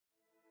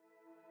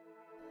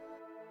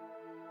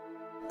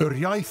Yr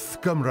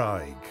iaith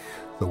Gymraeg,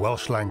 the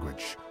Welsh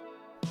language,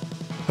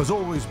 has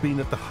always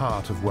been at the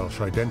heart of Welsh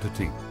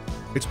identity.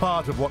 It's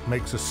part of what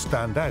makes us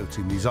stand out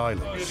in these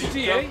islands.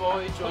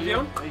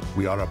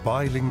 We are a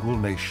bilingual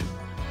nation.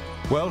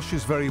 Welsh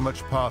is very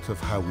much part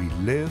of how we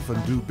live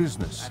and do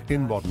business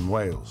in modern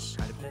Wales.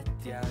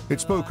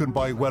 It's spoken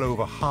by well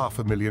over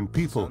 500,000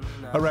 people,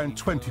 around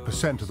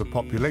 20% of the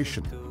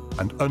population,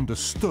 and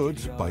understood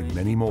by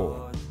many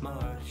more.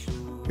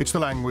 It's the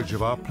language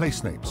of our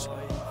place names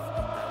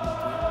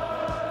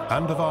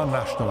and of our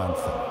national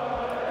anthem.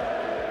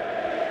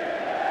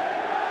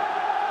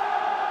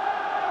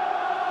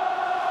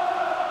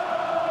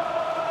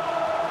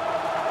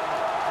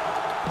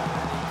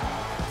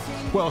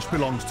 Welsh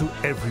belongs to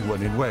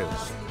everyone in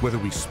Wales, whether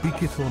we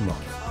speak it or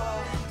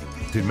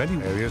not. In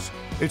many areas,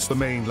 it's the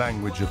main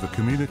language of the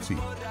community,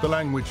 the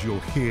language you'll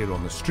hear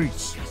on the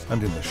streets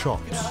and in the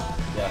shops.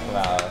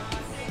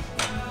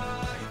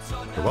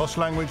 The Welsh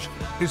language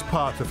is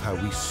part of how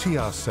we see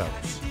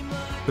ourselves,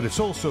 but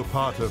it's also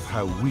part of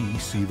how we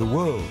see the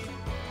world.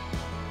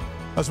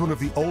 As one of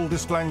the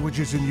oldest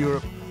languages in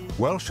Europe,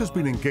 Welsh has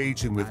been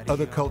engaging with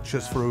other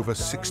cultures for over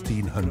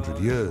 1,600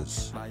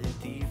 years.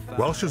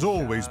 Welsh has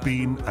always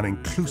been an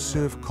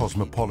inclusive,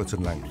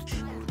 cosmopolitan language.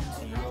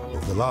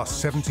 Over the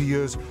last 70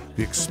 years,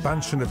 the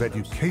expansion of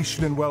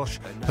education in Welsh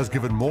has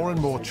given more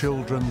and more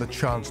children the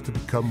chance to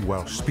become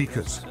Welsh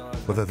speakers,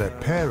 whether their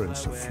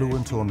parents are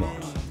fluent or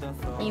not.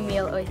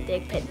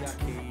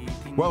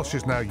 1985. Welsh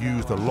is now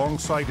used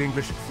alongside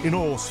English in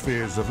all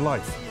spheres of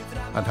life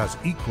and has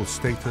equal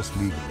status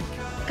legally.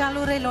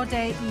 Galw'r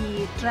aelodau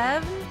I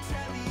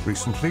drefn.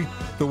 Recently,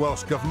 the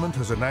Welsh Government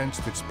has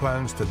announced its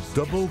plans to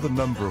double the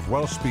number of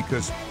Welsh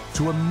speakers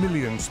to 1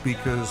 million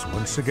speakers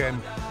once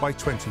again by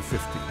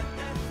 2050.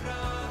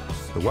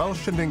 The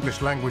Welsh and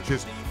English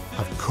languages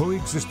have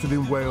coexisted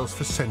in Wales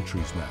for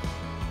centuries now,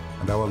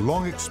 and our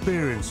long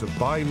experience of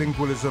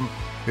bilingualism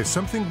is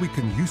something we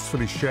can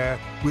usefully share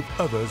with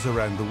others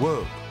around the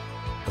world,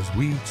 as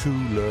we too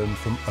learn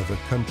from other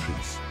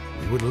countries.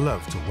 We would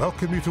love to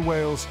welcome you to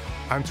Wales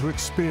and to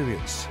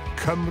experience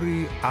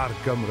Cymru ar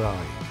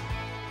Gymraeg.